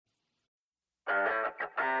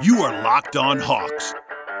You are Locked On Hawks,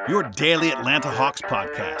 your daily Atlanta Hawks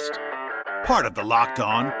podcast. Part of the Locked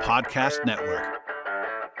On Podcast Network.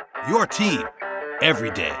 Your team every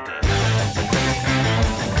day.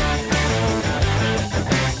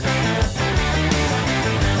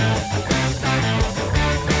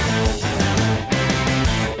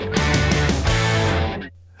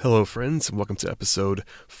 Hello, friends, and welcome to episode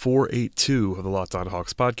 482 of the Locked On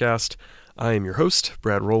Hawks podcast. I am your host,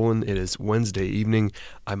 Brad Rowland. It is Wednesday evening.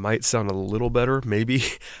 I might sound a little better, maybe,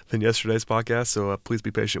 than yesterday's podcast, so please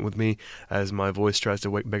be patient with me as my voice tries to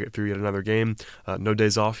make it through yet another game. No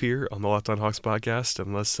days off here on the Locked On Hawks podcast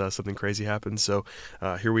unless something crazy happens. So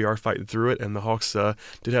here we are fighting through it, and the Hawks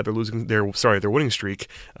did have their winning streak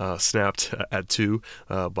snapped at 2,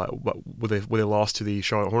 with a loss to the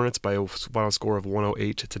Charlotte Hornets by a final score of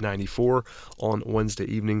 108-94 on Wednesday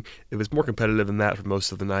evening. It was more competitive than that for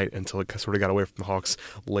most of the night until it sort of got away from the Hawks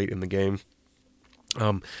late in the game.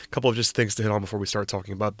 A couple of just things to hit on before we start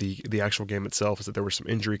talking about the actual game itself is that there were some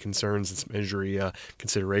injury concerns and some injury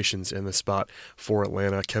considerations in the spot for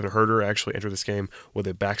Atlanta. Kevin Huerter actually entered this game with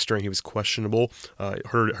a back strain. He was questionable.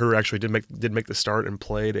 Huerter actually did make the start and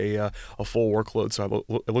played a full workload, so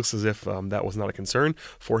it looks as if that was not a concern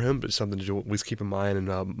for him, but something to at least keep in mind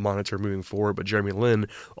and monitor moving forward. But Jeremy Lin,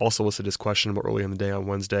 also listed as questionable early in the day on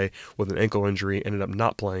Wednesday with an ankle injury, ended up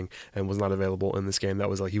not playing and was not available in this game. That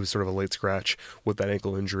was he was sort of a late scratch with that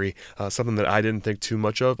ankle injury, something that I didn't think too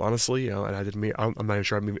much of, honestly, and I'm not even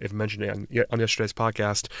sure if I mentioned it on yesterday's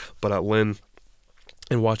podcast, but Lin,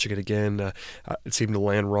 and watching it again, it seemed to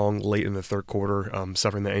land wrong late in the third quarter,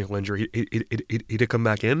 suffering the ankle injury. He did come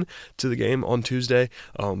back in to the game on Tuesday,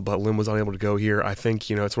 but Lin was unable to go here. I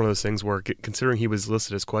think it's one of those things where, considering he was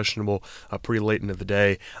listed as questionable pretty late into the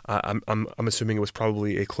day, I'm assuming it was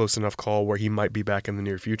probably a close enough call where he might be back in the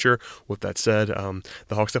near future. With that said,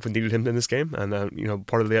 the Hawks definitely needed him in this game, and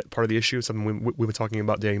part of the issue, something we've been talking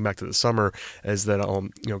about dating back to the summer, is that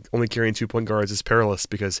only carrying 2-point guards is perilous,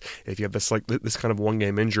 because if you have this kind of one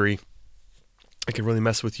game injury, it can really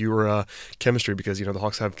mess with your chemistry, because the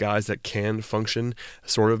Hawks have guys that can function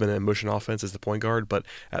sort of in a motion offense as the point guard, but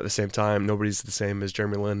at the same time, nobody's the same as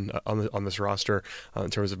Jeremy Lin on this roster in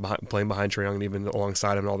terms of playing behind Trae Young and even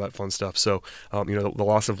alongside him and all that fun stuff. So the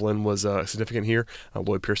loss of Lin was significant here.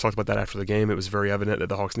 Lloyd Pierce talked about that after the game. It was very evident that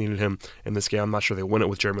the Hawks needed him in this game. I'm not sure they win it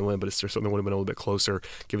with Jeremy Lin, but it certainly would have been a little bit closer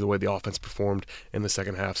given the way the offense performed in the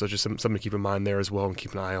second half. So just something to keep in mind there as well, and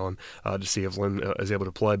keep an eye on to see if Lin is able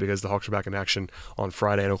to play, because the Hawks are back in action on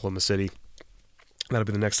Friday in Oklahoma City. That'll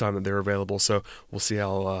be the next time that they're available, so we'll see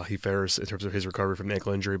how he fares in terms of his recovery from an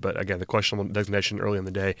ankle injury. But again, the questionable designation early in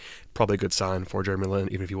the day, probably a good sign for Jeremy Lin,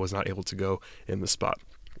 even if he was not able to go in the spot.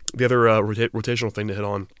 The other rotational thing to hit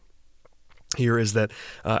on here is that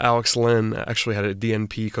Alex Len actually had a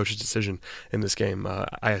DNP coach's decision in this game.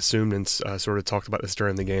 I assumed and sort of talked about this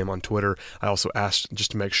during the game on Twitter. I also asked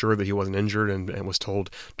just to make sure that he wasn't injured, and was told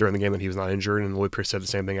during the game that he was not injured, and Lloyd Pierce said the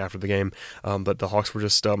same thing after the game. But the Hawks were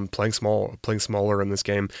just playing smaller in this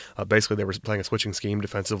game. Basically, they were playing a switching scheme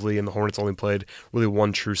defensively, and the Hornets only played really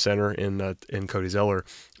one true center in Cody Zeller.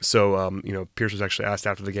 So Pierce was actually asked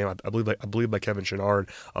after the game, I believe by Kevin Chouinard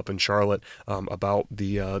up in Charlotte, about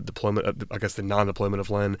the deployment, the non-deployment of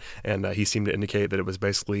Len, and he seemed to indicate that it was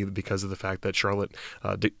basically because of the fact that Charlotte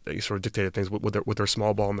sort of dictated things with their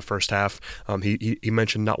small ball in the first half. He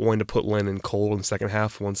mentioned not wanting to put Len in Cole in the second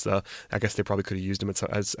half. Once I guess they probably could have used him at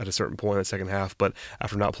a certain point in the second half, but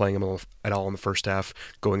after not playing him at all in the first half,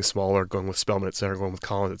 going smaller, going with Spellman at center, going with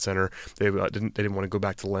Collins at center, they didn't want to go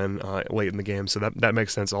back to Len late in the game. So that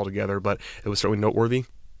makes sense altogether, but it was certainly noteworthy,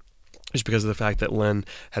 just because of the fact that Len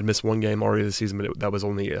had missed one game already this season, but that was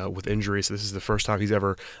only with injury. So this is the first time he's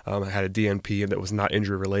ever had a DNP and that was not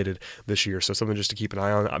injury related this year. So something just to keep an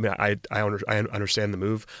eye on. I mean, I understand the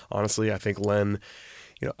move. Honestly, I think Len,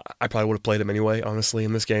 I probably would have played him anyway, honestly,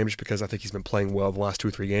 in this game, just because I think he's been playing well the last 2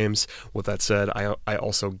 or 3 games. With that said, I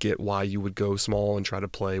also get why you would go small and try to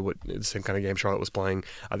play the same kind of game Charlotte was playing.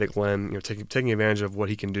 I think Len, taking advantage of what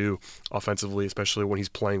he can do offensively, especially when he's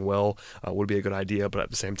playing well, would be a good idea. But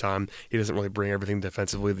at the same time, he doesn't really bring everything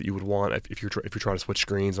defensively that you would want if you're trying to switch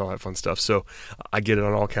screens and all that fun stuff. So I get it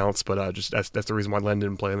on all counts, but just that's the reason why Len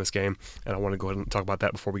didn't play in this game, and I want to go ahead and talk about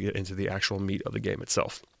that before we get into the actual meat of the game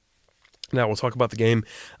itself. Now we'll talk about the game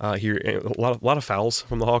here. A lot of fouls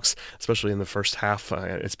from the Hawks, especially in the first half,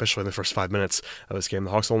 especially in the first 5 minutes of this game.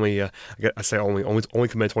 The Hawks only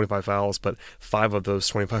committed 25 fouls, but 5 of those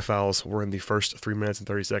 25 fouls were in the first 3 minutes and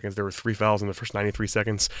 30 seconds. There were 3 fouls in the first 93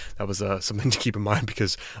 seconds. That was something to keep in mind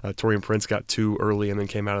because Taurean Prince got 2 early and then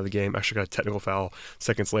came out of the game. Actually got a technical foul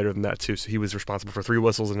seconds later than that too. So he was responsible for 3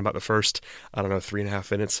 whistles in about the first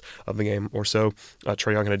 3.5 minutes of the game or so.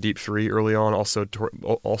 Trae Young had a deep 3 early on. Also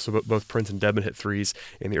both Prince and Dedmon hit threes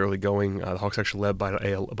in the early going. The Hawks actually led by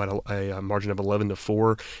a margin of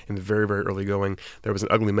 11-4 in the very, very early going. There was an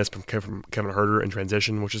ugly miss from Kevin Huerter in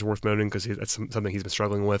transition, which is worth noting because that's something he's been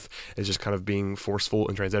struggling with, is just kind of being forceful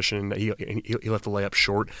in transition. He left the layup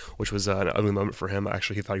short, which was an ugly moment for him.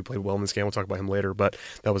 Actually, he thought he played well in this game. We'll talk about him later, but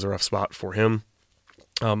that was a rough spot for him.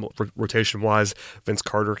 Rotation-wise, Vince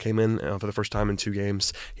Carter came in for the first time in 2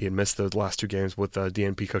 games. He had missed the last 2 games with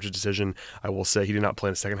DNP coach's decision. I will say he did not play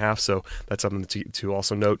in the second half, so that's something to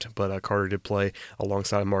also note. But Carter did play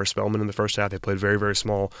alongside Amari Spellman in the first half. They played very, very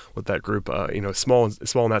small with that group. Small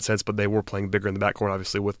in that sense, but they were playing bigger in the backcourt,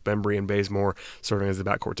 obviously, with Bembry and Bazemore serving as the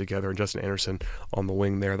backcourt together, and Justin Anderson on the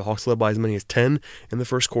wing there. The Hawks led by as many as 10 in the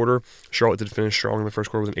first quarter. Charlotte did finish strong in the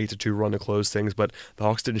first quarter with an 8-2 run to close things, but the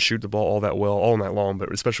Hawks didn't shoot the ball all that well all night long,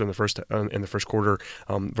 but especially in the first quarter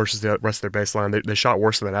versus the rest of their baseline. They shot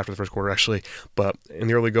worse than that after the first quarter, actually. But in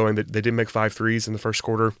the early going, they did make 5 threes in the first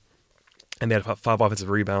quarter. And they had 5 offensive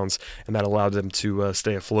rebounds, and that allowed them to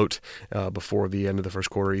stay afloat before the end of the first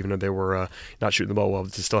quarter, even though they were not shooting the ball well,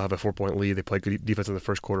 to still have a 4-point lead. They played good defense in the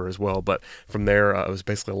first quarter as well. But from there, it was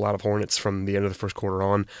basically a lot of Hornets from the end of the first quarter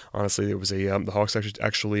on. Honestly, it was the Hawks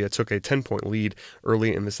actually took a 10-point lead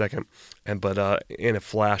early in the second, but in a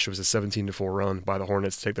flash, it was a 17-4 run by the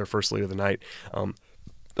Hornets to take their first lead of the night.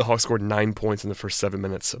 The Hawks scored 9 points in the first 7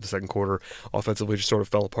 minutes of the second quarter. Offensively, just sort of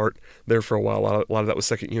fell apart there for a while. A lot of that was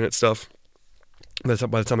second unit stuff. By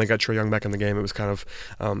the time they got Trae Young back in the game, it was kind of,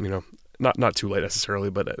 not too late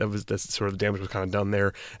necessarily, but that sort of damage was kind of done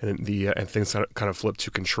there, and things kind of flipped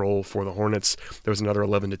to control for the Hornets. There was another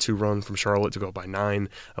 11-2 run from Charlotte to go up by 9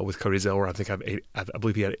 with Cody Zeller. I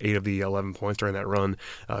believe he had 8 of the 11 points during that run.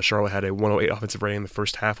 Charlotte had a 108 offensive rating in the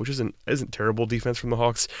first half, which isn't terrible defense from the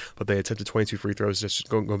Hawks, but they attempted 22 free throws, just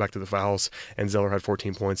going back to the fouls, and Zeller had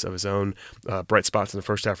 14 points of his own. Bright spots in the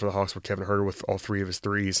first half for the Hawks were Kevin Huerter with all 3 of his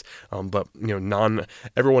threes, but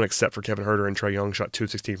everyone except for Kevin Huerter and Trae Young shot 2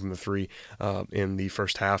 of 16 from the 3 in the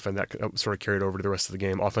first half, and that sort of carried over to the rest of the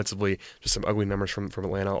game. Offensively, just some ugly numbers from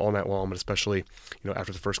Atlanta all night long, but especially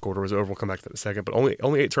after the first quarter was over. We'll come back to that in a second. But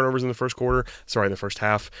only 8 turnovers in the first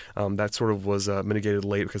half. That sort of was mitigated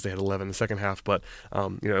late because they had 11 in the second half. But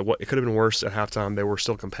it could have been worse at halftime. They were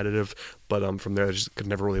still competitive, but from there, they just could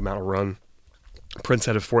never really mount a run. Prince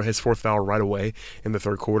had his 4th foul right away in the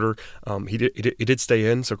third quarter. He did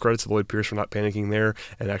stay in, so credit to Lloyd Pierce for not panicking there.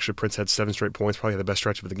 And actually, Prince had 7 straight points, probably the best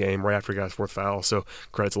stretch of the game right after he got his 4th foul. So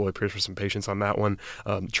credit to Lloyd Pierce for some patience on that one.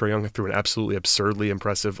 Trae Young threw an absolutely absurdly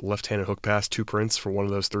impressive left-handed hook pass to Prince for one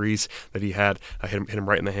of those threes that he had. Hit him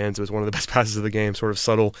right in the hands. It was one of the best passes of the game, sort of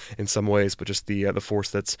subtle in some ways, but just the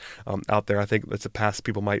force that's out there. I think that's a pass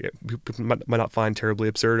people might not find terribly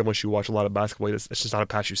absurd unless you watch a lot of basketball. It's just not a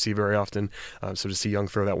pass you see very often. So to see Young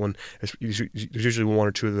throw that one, there's usually 1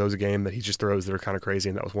 or 2 of those a game that he just throws that are kind of crazy,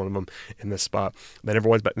 and that was one of them in this spot. They never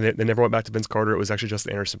went back to Vince Carter. It was actually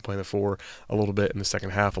Justin Anderson playing the 4 a little bit in the second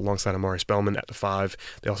half alongside Amari Spellman at the 5.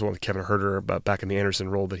 They also went with Kevin Huerter back in the Anderson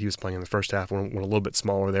role that he was playing in the first half, went a little bit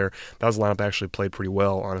smaller there. That was a lineup that actually played pretty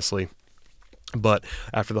well, honestly. But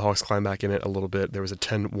after the Hawks climbed back in it a little bit, there was a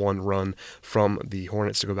 10-1 run from the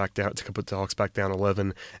Hornets to go back down, to put the Hawks back down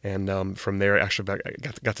 11, and from there actually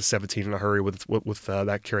got to 17 in a hurry with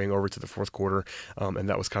that carrying over to the fourth quarter, and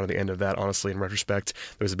that was kind of the end of that. Honestly, in retrospect,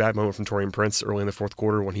 there was a bad moment from Taurean Prince early in the fourth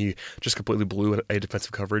quarter when he just completely blew a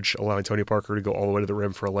defensive coverage, allowing Tony Parker to go all the way to the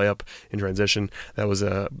rim for a layup in transition.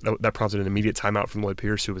 That prompted an immediate timeout from Lloyd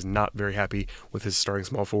Pierce, who was not very happy with his starting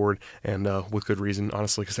small forward, and with good reason,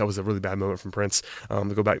 honestly, because that was a really bad moment from Prince.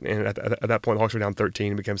 To go back, and at that point, the Hawks were down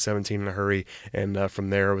 13, became 17 in a hurry, and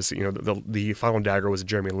from there was the final dagger was a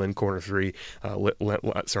Jeremy Lin corner 3,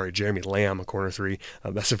 Jeremy Lamb corner 3.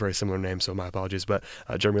 That's a very similar name, so my apologies, but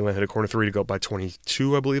Jeremy Lin hit a corner 3 to go up by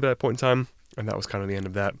 22, I believe, at that point in time, and that was kind of the end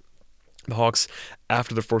of that. The Hawks,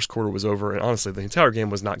 after the first quarter was over, and honestly, the entire game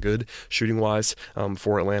was not good shooting-wise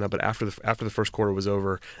for Atlanta. But after the first quarter was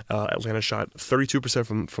over, Atlanta shot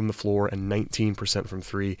 32% from the floor and 19% from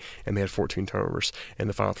three, and they had 14 turnovers in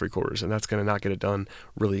the final three quarters, and that's going to not get it done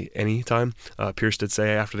really any time. Pierce did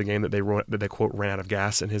say after the game that they quote ran out of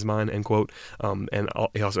gas in his mind, end quote, and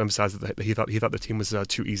he also emphasized that he thought the team was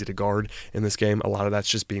too easy to guard in this game. A lot of that's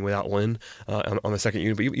just being without Lynn on the second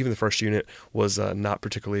unit, but even the first unit was not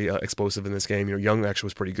particularly explosive in this game. Young actually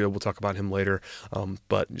was pretty good. We'll talk about him later.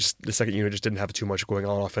 But just the second unit just didn't have too much going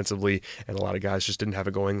on offensively, and a lot of guys just didn't have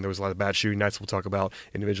it going. There was a lot of bad shooting nights we'll talk about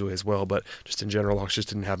individually as well, but just in general, Hawks just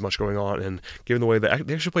didn't have much going on. And given the way that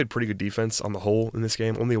they actually played pretty good defense on the whole in this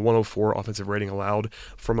game, only a 104 offensive rating allowed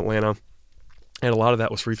from Atlanta. And a lot of that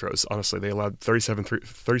was free throws. Honestly, they allowed 37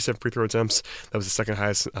 free throw attempts. That was the second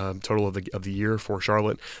highest total of the year for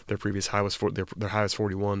Charlotte. Their previous high was their high was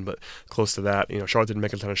 41, but close to that. Charlotte didn't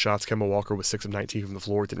make a ton of shots. Kemba Walker was 6 of 19 from the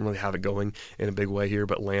floor. Didn't really have it going in a big way here.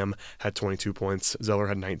 But Lamb had 22 points. Zeller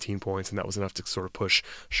had 19 points, and that was enough to sort of push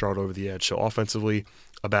Charlotte over the edge. So offensively,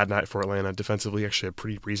 a bad night for Atlanta. Defensively, actually a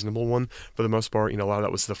pretty reasonable one for the most part. A lot of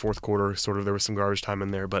that was the fourth quarter. Sort of there was some garbage time in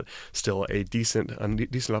there, but still a decent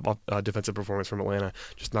defensive performance from Atlanta.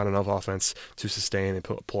 Just not enough offense to sustain and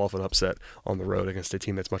pull off an upset on the road against a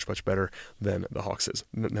team that's much, much better than the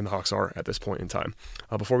Hawks are at this point in time.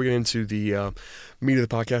 Before we get into the meat of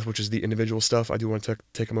the podcast, which is the individual stuff, I do want to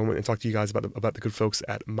take a moment and talk to you guys about the good folks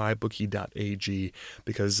at mybookie.ag,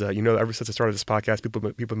 because ever since I started this podcast, people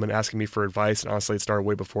have been asking me for advice, and honestly, it started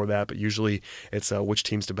way before that, but usually it's which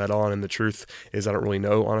teams to bet on, and the truth is I don't really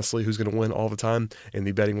know, honestly, who's going to win all the time in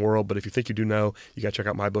the betting world. But if you think you do know, you got to check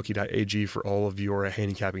out mybookie.ag for all of your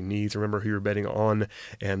handicapping needs. Remember, who you're betting on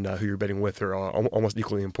and who you're betting with are almost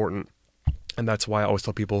equally important. And that's why I always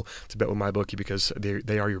tell people to bet with MyBookie, because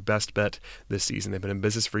they are your best bet this season. They've been in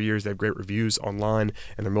business for years. They have great reviews online,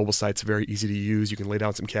 and their mobile site's very easy to use. You can lay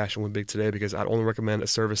down some cash and win big today, because I'd only recommend a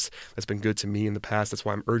service that's been good to me in the past. That's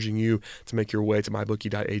why I'm urging you to make your way to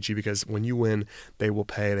MyBookie.ag, because when you win, they will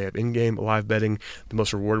pay. They have in-game live betting, the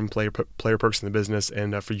most rewarding player perks in the business.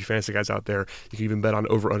 And for you fantasy guys out there, you can even bet on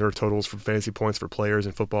over-under totals for fantasy points for players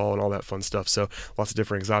in football and all that fun stuff. So lots of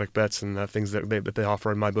different exotic bets and things that they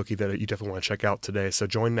offer in MyBookie that you definitely want to check out today. So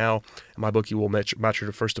join now. MyBookie will match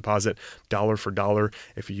your first deposit dollar for dollar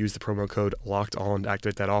if you use the promo code Locked On to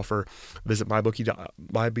activate that offer. Visit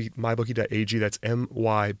mybookie.ag. That's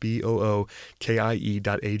MYBOOKIE.ag.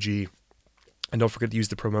 And don't forget to use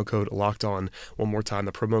the promo code Locked On. One more time,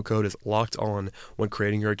 the promo code is Locked On when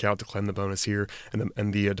creating your account to claim the bonus here,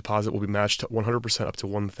 and the deposit will be matched 100% up to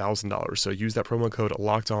 $1,000. So use that promo code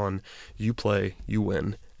Locked On. You play, you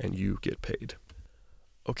win, and you get paid.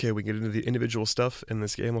 Okay, we get into the individual stuff in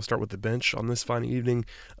this game. We'll start with the bench on this fine evening.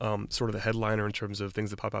 Sort of the headliner in terms of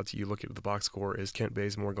things that pop out to you looking at the box score is Kent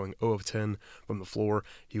Bazemore going 0 of 10 from the floor.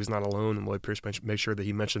 He was not alone, and Lloyd Pierce made sure that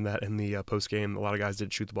he mentioned that in the post game. A lot of guys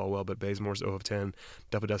didn't shoot the ball well, but Bazemore's 0 of 10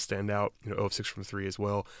 definitely does stand out. 0 of 6 from 3 as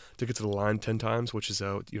well. Did get to the line 10 times, which is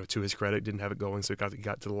to his credit. Didn't have it going, so he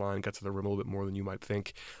got to the line, got to the rim a little bit more than you might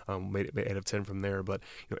think. Made it 8 of 10 from there, but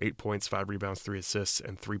 8 points, 5 rebounds, 3 assists,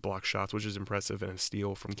 and 3 block shots, which is impressive, and a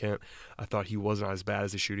steal from Kent. I thought he wasn't as bad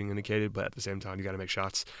as the shooting indicated, but at the same time, you got to make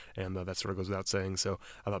shots, and that sort of goes without saying. So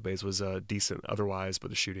I thought Baze was decent otherwise, but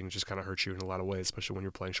the shooting just kind of hurts you in a lot of ways, especially when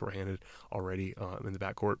you're playing shorthanded already in the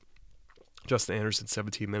backcourt. Justin Anderson,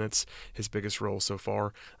 17 minutes, his biggest role so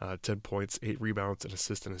far, 10 points, 8 rebounds, an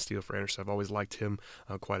assist, and a steal for Anderson. I've always liked him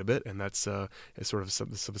quite a bit, and that's sort of some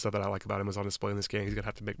of the stuff that I like about him is on display in this game. He's going to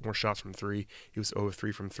have to make more shots from 3. He was 0 of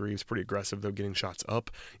 3 from 3. He was pretty aggressive, though, getting shots up.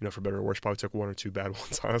 For better or worse, probably took 1 or 2 bad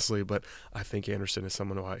ones, honestly, but I think Anderson is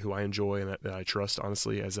someone who I enjoy and that I trust,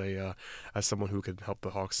 honestly, as someone who could help the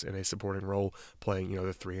Hawks in a supporting role, playing,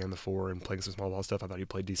 the 3 and the 4 and playing some small ball stuff. I thought he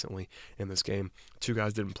played decently in this game. 2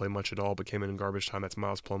 guys didn't play much at all, but came in garbage time. That's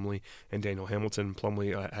Miles Plumlee and Daniel Hamilton.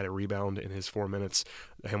 Plumlee had a rebound in his 4 minutes.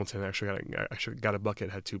 Hamilton actually got a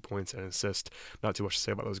bucket, had 2 points and an assist. Not too much to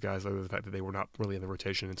say about those guys, other than the fact that they were not really in the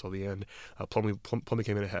rotation until the end. Plumlee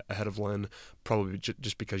came in ahead of Len, probably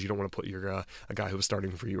just because you don't want to put your a guy who was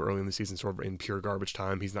starting for you early in the season sort of in pure garbage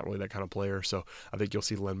time. He's not really that kind of player, so I think you'll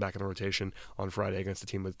see Len back in the rotation on Friday against a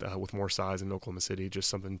team with more size in Oklahoma City. Just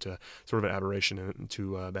something to sort of an aberration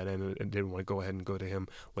to that end, and didn't want to go ahead and go to him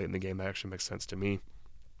late in the game. That actually makes sense to me.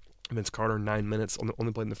 Vince Carter, 9 minutes,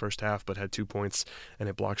 only played in the first half, but had 2 points and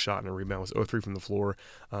a block shot and a rebound. Was 0-3 from the floor,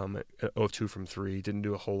 0-2 from three. Didn't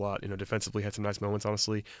do a whole lot. Defensively had some nice moments,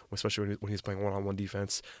 honestly, especially when he was playing one-on-one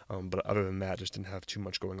defense. But other than that, just didn't have too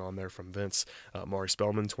much going on there from Vince. Mari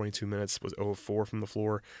Spellman, 22 minutes, was 0-4 from the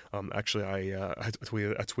floor. Actually, I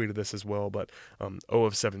tweeted this as well, but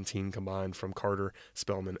 0-17 combined from Carter,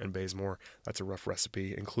 Spellman, and Bazemore. That's a rough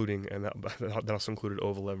recipe, and that also included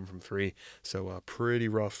 0-11 from three. So pretty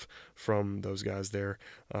rough from those guys there.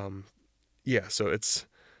 So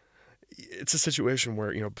it's a situation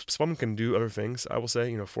where, Spellman can do other things, I will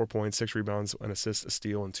say, 4 points, 6 rebounds, an assist, a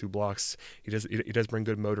steal, and 2 blocks. He does bring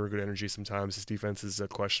good motor, good energy sometimes. His defense is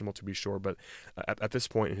questionable, to be sure, but at this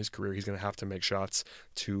point in his career, he's going to have to make shots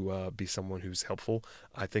to be someone who's helpful.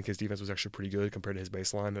 I think his defense was actually pretty good compared to his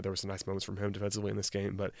baseline. There were some nice moments from him defensively in this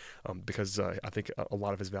game, but because I think a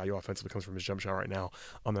lot of his value offensively comes from his jump shot right now.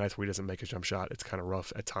 On the nights where he doesn't make his jump shot, it's kind of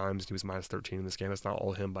rough at times. He was minus 13 in this game. That's not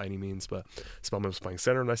all him by any means, but Spellman was playing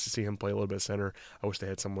center. Nice to see him play a little bit of center. I wish they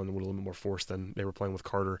had someone with a little bit more force than they were playing with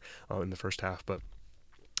Carter in the first half, but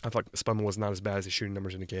I thought Spellman was not as bad as his shooting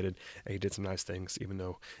numbers indicated, and he did some nice things, even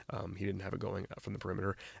though he didn't have it going from the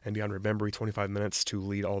perimeter. And DeAndre Bembry, 25 minutes to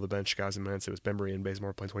lead all the bench guys in minutes. It was Bembry and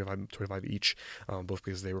Bazemore playing 25 each, both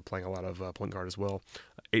because they were playing a lot of point guard as well.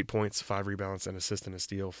 8 points, 5 rebounds, an assist and a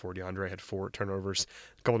steal for DeAndre. Had 4 turnovers,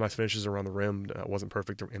 a couple of nice finishes around the rim. Wasn't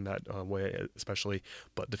perfect in that way, especially,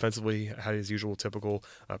 but defensively had his usual typical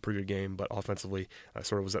pretty good game, but offensively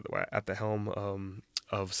sort of was at the helm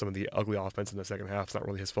of some of the ugly offense in the second half. It's not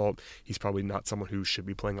really his fault. He's probably not someone who should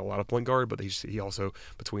be playing a lot of point guard, but he also,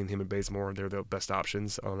 between him and Bazemore, they're the best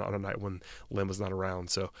options on a night when Lim was not around.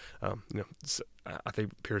 So, I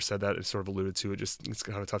think Pierce said that, it sort of alluded to it. It's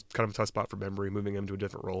kind of a tough spot for Bembry, moving him to a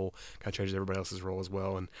different role, kind of changes everybody else's role as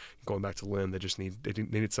well. And going back to Lim, they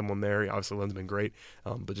needed someone there. Obviously, Lim's been great,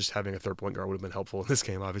 but just having a third point guard would have been helpful in this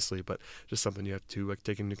game, obviously. But just something you have to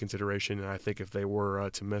take into consideration. And I think if they were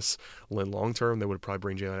to miss Lim long term, they would probably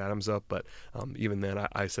bring Jalen Adams up. But even then,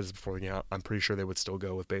 I said this before, I'm pretty sure they would still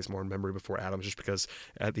go with Bazemore and Bembry before Adams, just because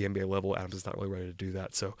at the NBA level, Adams is not really ready to do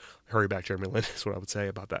that. So hurry back, Jeremy Lin, is what I would say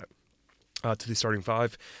about that. To the starting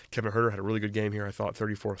five, Kevin Huerter had a really good game here. I thought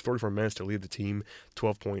 34 minutes to lead the team,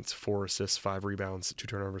 12 points, 4 assists, 5 rebounds, 2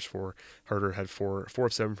 turnovers for Huerter. Had 4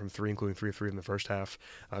 of 7 from 3, including 3 of 3 in the first half.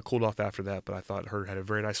 Cooled off after that, but I thought Huerter had a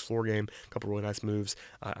very nice floor game, a couple really nice moves.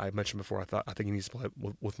 I mentioned before, I think he needs to play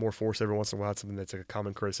with more force every once in a while. It's something that's like a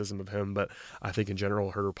common criticism of him, but I think in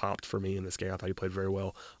general, Huerter popped for me in this game. I thought he played very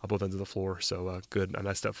well on both ends of the floor, so a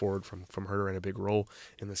nice step forward from Huerter and a big role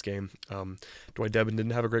in this game. Dwight Devin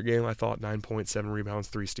didn't have a great game. I thought 9 points, 7 rebounds,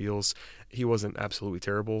 3 steals. He wasn't absolutely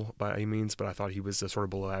terrible by any means, but I thought he was sort of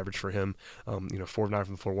below average for him. 4 of 9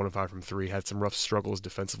 from the floor, 1 of 5 from 3. Had some rough struggles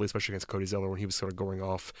defensively, especially against Cody Zeller when he was sort of going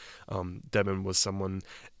off. Devin was someone,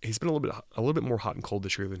 he's been a little bit more hot and cold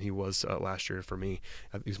this year than he was last year for me.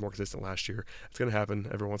 He was more consistent last year. It's going to happen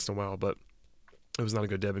every once in a while, but it was not a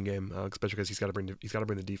good Devin game, especially because he's got to bring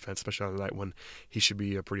the defense, especially on a night when he should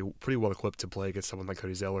be pretty well equipped to play against someone like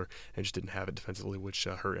Cody Zeller, and just didn't have it defensively, which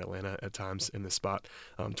hurt Atlanta at times in this spot.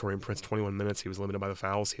 Taurean Prince, 21 minutes, he was limited by the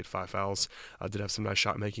fouls. He had 5 fouls. Did have some nice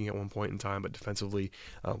shot making at one point in time, but defensively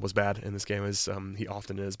was bad in this game, as he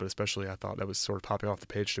often is. But especially, I thought that was sort of popping off the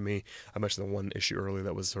page to me. I mentioned the one issue earlier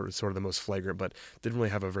that was sort of the most flagrant, but didn't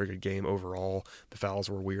really have a very good game overall. The fouls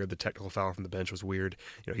were weird. The technical foul from the bench was weird.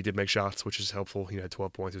 He did make shots, which is helpful. He had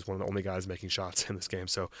 12 points. He was one of the only guys making shots in this game,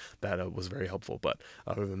 so that was very helpful. But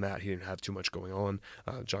other than that, he didn't have too much going on.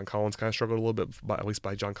 John Collins kind of struggled a little bit, at least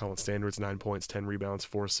by John Collins standards. 9 points, 10 rebounds,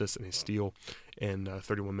 4 assists, and a steal in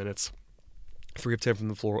 31 minutes. 3 of 10 from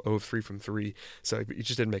the floor, 0 of 3 from 3. So he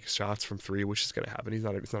just didn't make shots from 3, which is going to happen. He's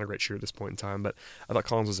not a great shooter at this point in time, but I thought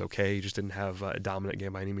Collins was okay. He just didn't have a dominant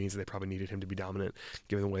game by any means. They probably needed him to be dominant,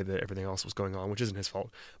 given the way that everything else was going on, which isn't his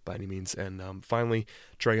fault by any means. And finally,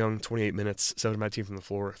 Trae Young, 28 minutes, 7 of 19 from the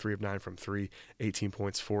floor, 3 of 9 from 3, 18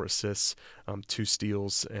 points, 4 assists, 2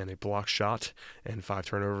 steals, and a block shot, and 5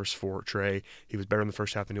 turnovers for Trae. He was better in the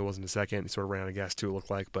first half than he was in the second. He sort of ran out of gas too, it looked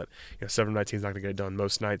like, but 7 of 19 is not going to get it done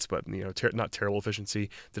most nights, but not terrible efficiency.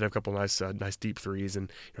 Did have a couple nice deep threes,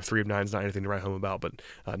 and 3 of 9 is not anything to write home about, but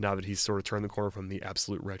now that he's sort of turned the corner from the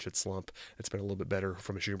absolute wretched slump, it's been a little bit better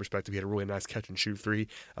from a shooting perspective. He had a really nice catch and shoot 3.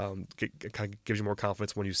 It kind of gives you more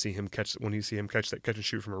confidence when you see him catch that catch and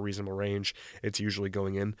shoot from a reasonable range. It's usually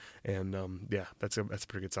going in, and that's a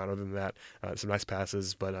pretty good sign. Other than that, some nice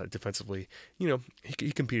passes, but defensively,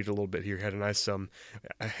 he competed a little bit here. He had a nice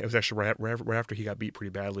it was actually right after he got beat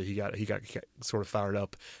pretty badly. He got sort of fired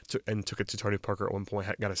up and took it to Tony Parker at one point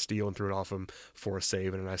got a steal and threw it off him for a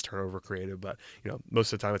save and a nice turnover created. But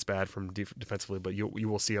most of the time it's bad from defensively, but you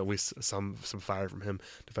will see at least some fire from him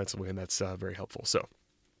defensively, and that's very helpful. So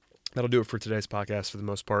that'll do it for today's podcast for the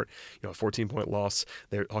most part. A 14-point loss.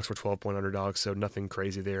 The Hawks were 12-point underdogs, so nothing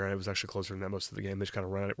crazy there. And it was actually closer than that most of the game. They just kind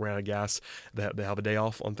of ran out of gas. They have a day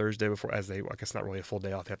off on Thursday before, I guess not really a full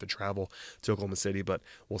day off. They have to travel to Oklahoma City, but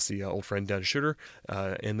we'll see old friend Dennis Schroeder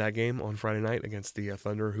in that game on Friday night against the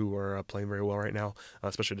Thunder, who are playing very well right now,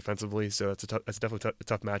 especially defensively. So that's definitely a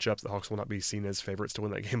tough matchup. The Hawks will not be seen as favorites to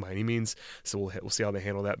win that game by any means. So we'll see how they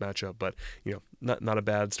handle that matchup. But not a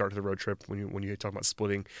bad start to the road trip when you talk about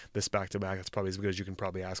splitting this back-to-back. That's probably as good as you can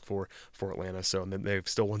probably ask for Atlanta. So, and then they've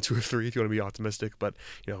still won 2 of 3 if you want to be optimistic, but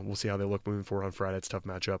we'll see how they look moving forward on Friday. It's a tough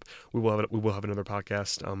matchup. We will have another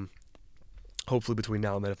podcast hopefully between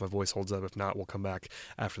now and then if my voice holds up. If not, we'll come back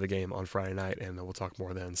after the game on Friday night and we'll talk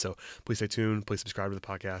more then. So please stay tuned, please subscribe to the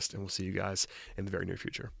podcast, and we'll see you guys in the very near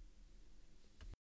future.